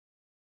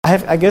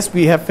I guess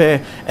we have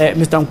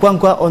Mr.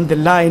 Kwankwa on the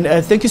line.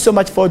 Thank you so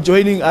much for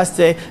joining us.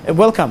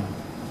 Welcome.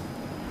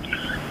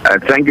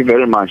 Thank you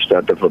very much,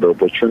 Tata, for the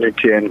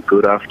opportunity, and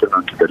good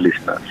afternoon to the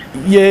listeners.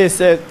 Yes,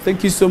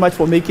 thank you so much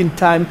for making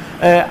time.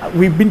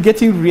 We've been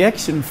getting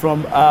reaction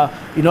from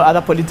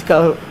other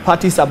political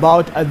parties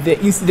about the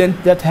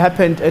incident that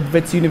happened at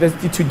Wits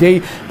University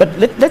today. But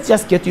let's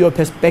just get your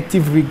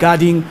perspective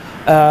regarding,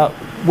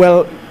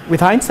 with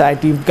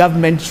hindsight, the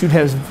government should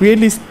have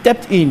really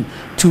stepped in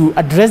to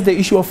address the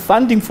issue of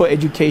funding for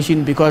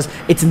education, because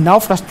it's now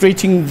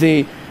frustrating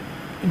the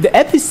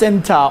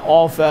epicenter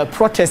of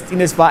protest in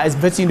as far as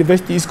Wits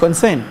University is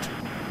concerned.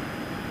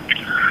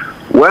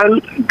 Well,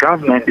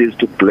 government is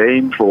to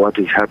blame for what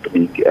is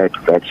happening at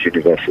Wits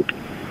University.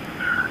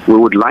 We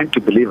would like to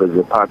believe as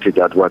a party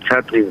that what's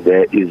happening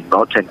there is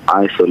not an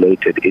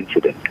isolated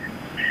incident.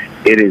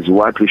 It is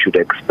what we should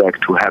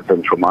expect to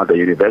happen from other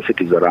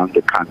universities around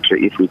the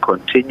country if we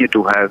continue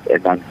to have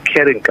an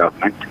uncaring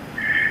government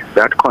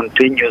that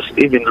continues.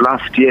 Even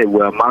last year, we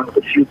were among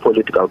the few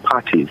political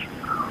parties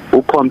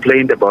who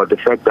complained about the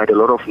fact that a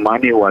lot of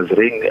money was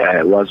being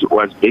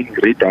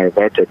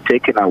rediverted,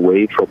 taken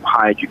away from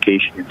higher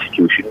education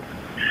institutions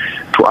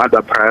to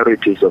other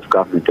priorities of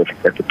government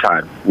at the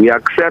time. We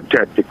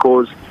accepted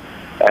because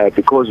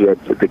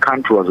the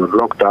country was on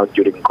lockdown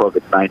during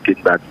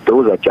COVID-19 that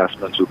those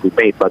adjustments would be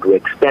made, but we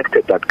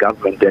expected that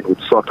government then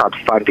would sort out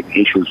funding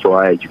issues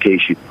for higher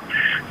education.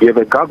 We have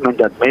a government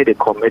that made a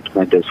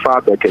commitment as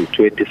far back as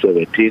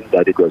 2017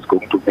 that it was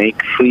going to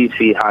make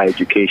free higher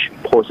education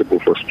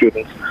possible for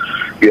students.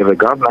 We have a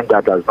government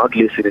that does not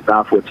listen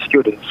enough with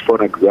students.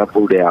 For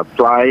example, they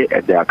apply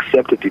and they are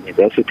accepted in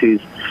universities,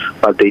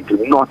 but they do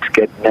not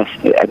get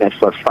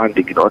NSFAS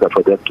funding in order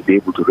for them to be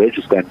able to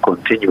register and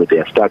continue with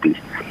their studies.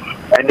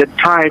 And at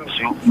times,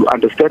 you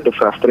understand the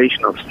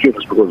frustration of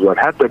students, because what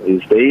happened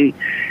is this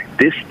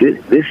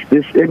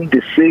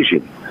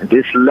indecision,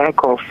 this lack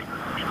of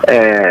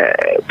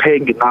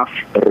paying enough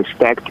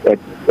respect and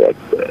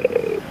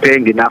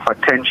paying enough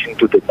attention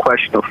to the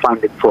question of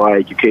funding for higher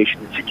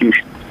education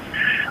institutions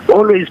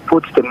always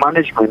puts the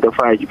management of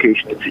higher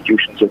education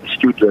institutions and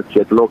students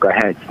at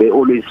loggerheads. They're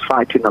always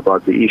fighting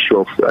about the issue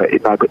of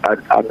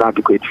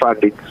inadequate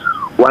funding,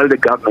 while the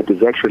government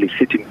is actually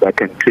sitting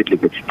back and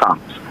twiddling its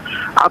thumbs.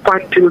 Up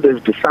until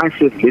there's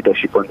decisive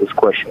leadership on this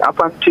question, up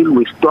until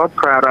we stop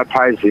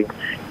prioritizing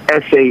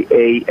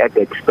SAA at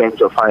the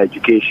expense of higher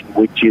education,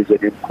 which is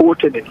an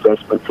important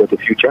investment for the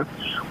future,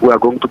 we are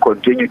going to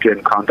continue to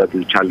encounter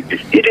these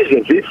challenges. It is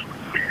as if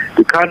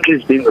the country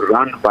is being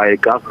run by a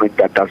government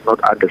that does not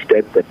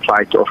understand the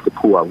plight of the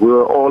poor. We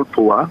are all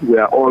poor. We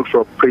are all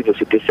from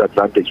previously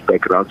disadvantaged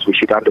backgrounds. We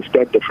should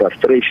understand the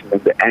frustration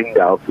and the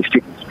anger of the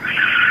students.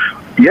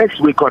 Yes,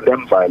 we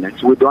condemn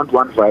violence. We don't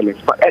want violence.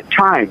 But at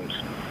times,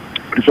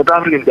 the South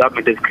African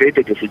government has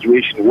created a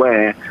situation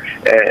where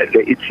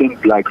it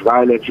seems like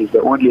violence is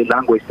the only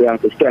language they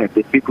understand.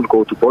 If people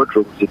go to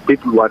boardrooms, if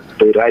people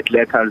they write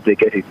letters, they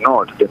get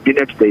ignored. The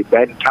minute they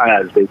bend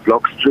tires, they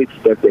block streets,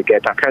 then they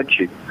get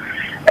attention,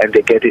 and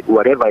they get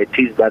whatever it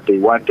is that they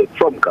wanted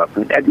from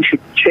government. And we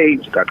should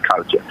change that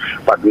culture.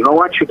 But no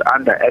one should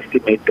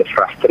underestimate the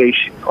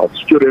frustration of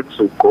students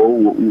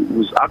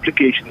whose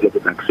applications have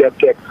been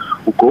accepted,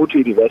 who go to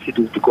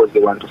universities because they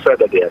want to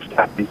further their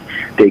studies.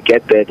 They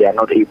get there, they are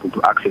not able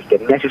to access the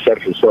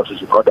necessary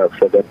resources in order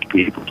for them to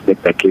be able to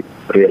make that claim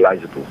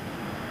realizable.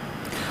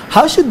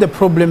 How should the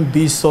problem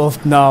be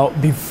solved now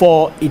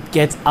before it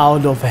gets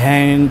out of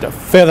hand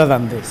further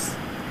than this?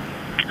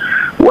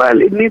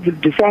 Well, it needs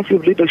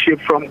decisive leadership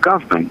from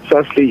government.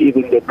 Firstly,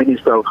 even the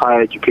Minister of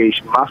Higher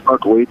Education must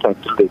not wait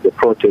until there's a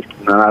protest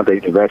in another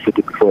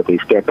university before they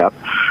stand up.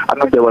 I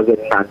mean, there was an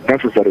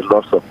unnecessary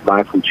loss of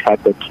life which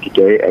happened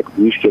today, and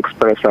we wish to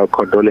express our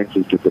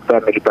condolences to the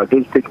family, but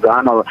these things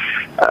are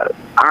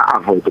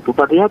avoidable.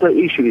 But the other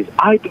issue is,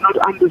 I do not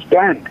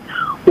understand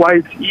why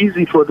it's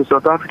easy for the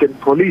South African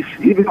police,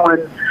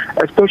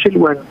 especially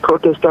when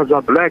protesters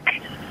are black,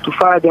 to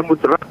fire them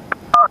with rubber.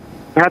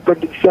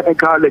 Happened in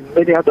Senegal and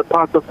many other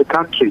parts of the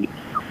country,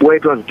 where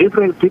it was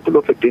different people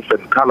of a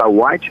different color,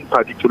 white in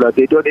particular.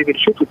 They don't even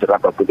shoot with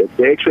rubber bullets.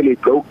 They actually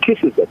throw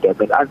kisses at them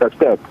and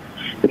understand.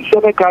 In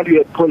Senegal, you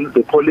had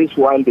the police,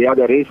 while the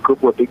other race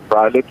group were being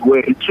violent,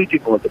 were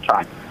retreating all the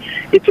time.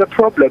 It's a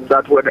problem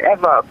that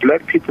whenever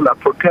black people are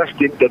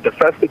protesting, that the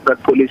first thing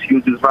that police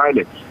use is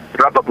violence,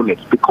 rubber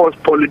bullets, because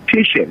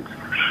politicians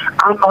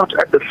are not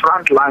at the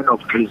front line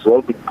of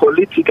resolving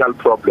political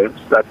problems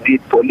that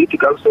need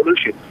political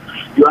solutions.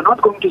 You are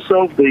not going to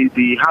solve the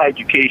higher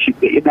education,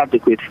 the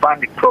inadequate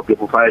funding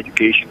problem of higher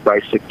education by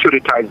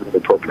securitizing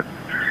the problem.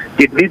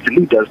 It needs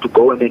leaders to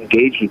go and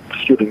engage with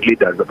student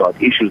leaders about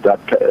issues that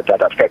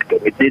affect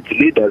them. It needs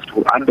leaders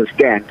to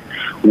understand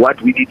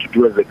what we need to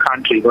do as a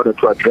country in order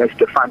to address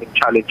the funding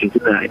challenges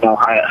in our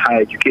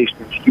higher education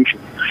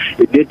institutions.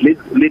 It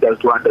needs leaders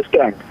to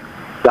understand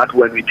that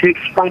when we take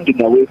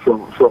funding away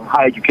from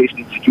higher education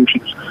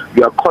institutions,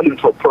 we are calling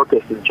for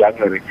protests in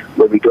January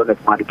when we don't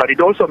have money. But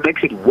it also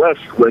makes it worse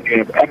when you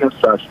have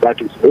NSFAS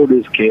that is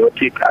always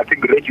chaotic. I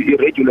think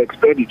irregular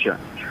expenditure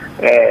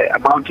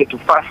amounted to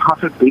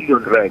 500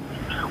 billion rand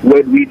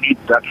when we need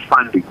that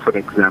funding, for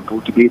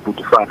example, to be able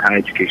to fund higher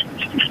education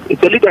institutions.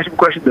 It's a leadership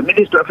question. The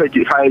Minister of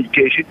Higher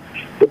Education,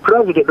 the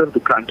President of the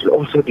country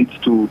also needs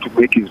to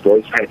make his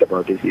voice heard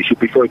about this issue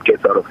before it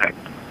gets out of hand.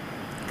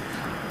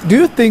 Do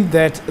you think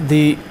that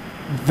the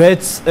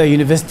Wits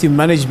university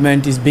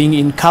management is being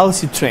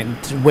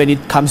incalcitrant when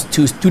it comes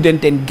to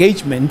student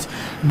engagement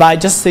by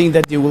just saying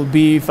that they will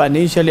be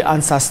financially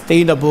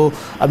unsustainable?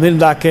 I mean,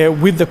 like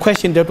with the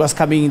question that was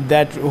coming,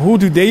 that who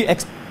do they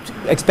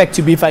expect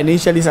to be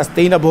financially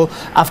sustainable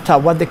after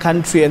what the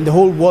country and the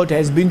whole world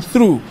has been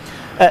through?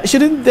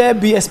 Shouldn't there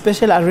be a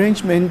special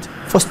arrangement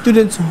for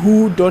students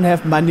who don't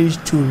have money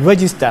to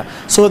register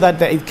so that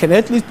they can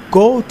at least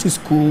go to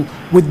school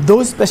with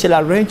those special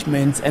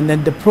arrangements, and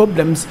then the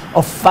problems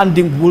of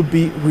funding will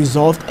be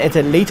resolved at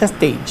a later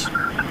stage?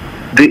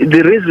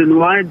 The reason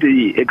why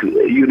the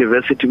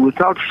university,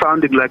 without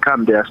sounding like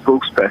I'm their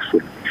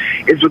spokesperson,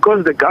 is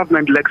because the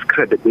government lacks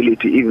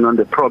credibility even on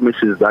the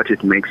promises that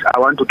it makes. I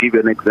want to give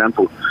you an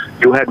example.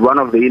 You had one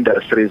of the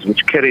industries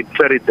which carried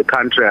the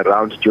country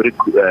around during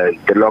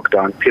the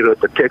lockdown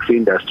period, the taxi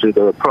industry.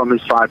 They were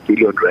promised 5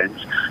 billion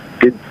rands.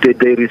 Did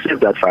they receive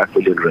that 5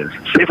 billion rands?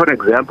 Say, for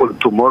example,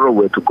 tomorrow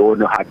we're to go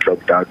on a hard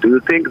lockdown. Do you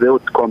think they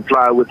would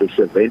comply with the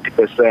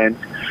 70%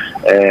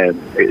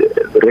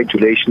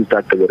 regulations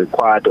that they were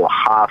required, or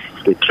half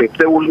the trip?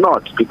 They will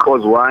not,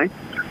 because why?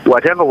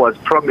 Whatever was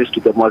promised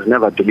to them was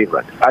never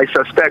delivered. I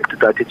suspect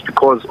that it's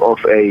because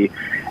of a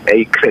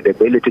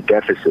credibility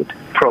deficit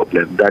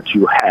problem that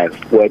you have,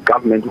 where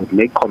government would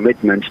make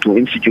commitments to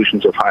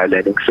institutions of higher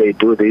learning, say,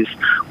 do this,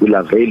 we'll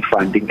avail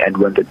funding, and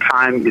when the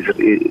time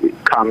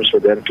comes for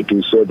them to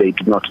do so, they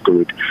do not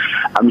do it.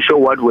 I'm sure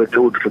what they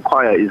would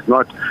require is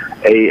not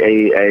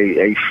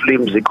a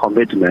flimsy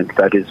commitment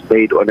that is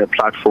made on a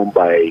platform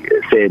by,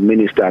 say, a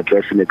minister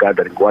addressing a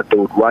gathering. What they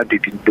would want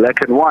it in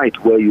black and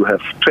white, where you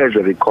have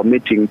Treasury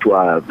committing to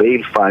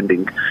avail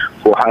funding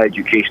for higher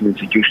education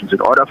institutions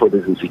in order for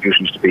these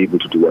institutions to be able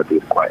to do what they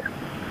require.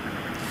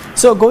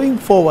 So going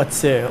forward,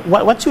 sir,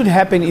 what should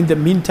happen in the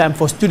meantime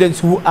for students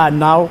who are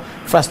now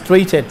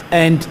frustrated?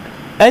 And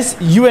as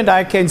you and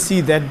I can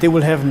see that they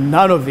will have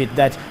none of it,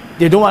 that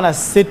they don't want to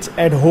sit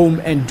at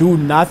home and do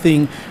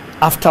nothing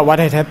after what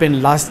had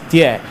happened last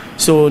year.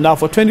 So now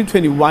for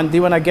 2021, they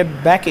want to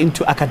get back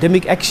into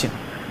academic action.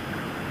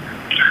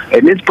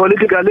 It needs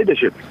political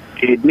leadership.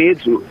 It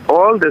needs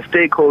all the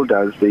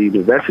stakeholders, the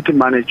university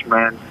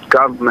management,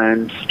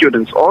 government,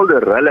 students, all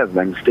the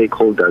relevant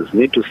stakeholders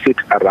need to sit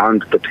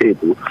around the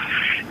table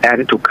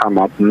and to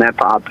map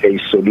up a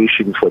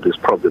solution for this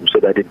problem so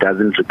that it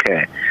doesn't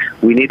recur.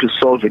 We need to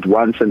solve it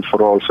once and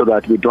for all so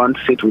that we don't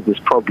sit with this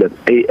problem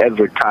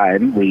every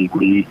time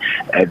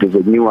there's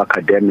a new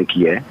academic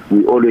year.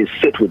 We always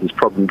sit with this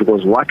problem,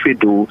 because what we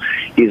do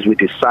is we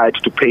decide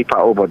to paper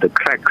over the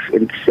cracks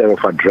instead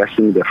of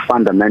addressing the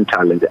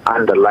fundamental and the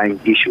underlying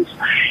issues.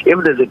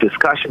 If there's a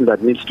discussion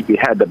that needs to be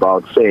had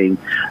about saying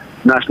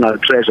National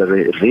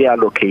Treasury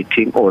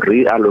reallocating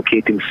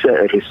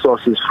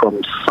resources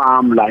from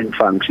some line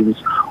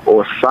functions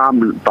or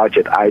some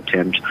budget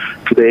items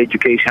to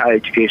the higher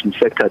education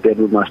sector, then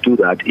we must do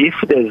that. If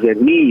there's a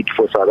need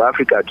for South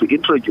Africa to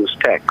introduce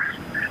tax,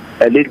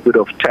 a little bit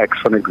of tax,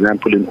 for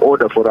example, in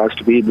order for us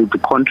to be able to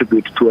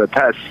contribute to a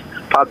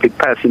public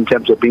pass in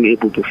terms of being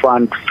able to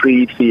fund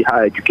free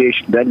higher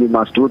education, then we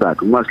must do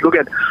that. We must look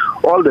at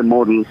all the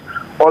models,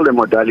 all the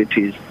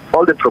modalities,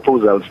 all the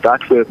proposals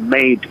that were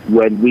made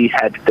when we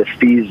had the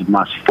fees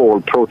must fall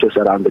protests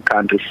around the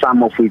country,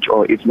 some of which,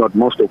 or if not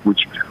most of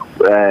which,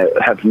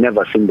 have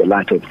never seen the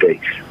light of day.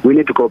 We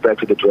need to go back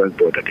to the drawing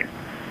board again.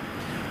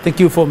 Thank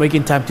you for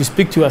making time to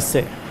speak to us,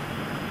 sir.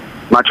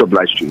 Much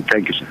obliged to you.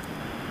 Thank you, sir.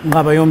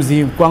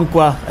 Nqabayomzi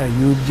Kwankwa,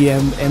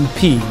 UDM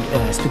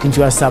MP, speaking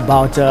to us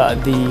about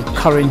the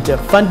current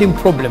funding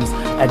problems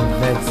at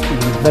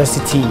Wits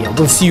University.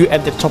 We'll see you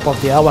at the top of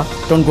the hour.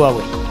 Don't go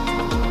away.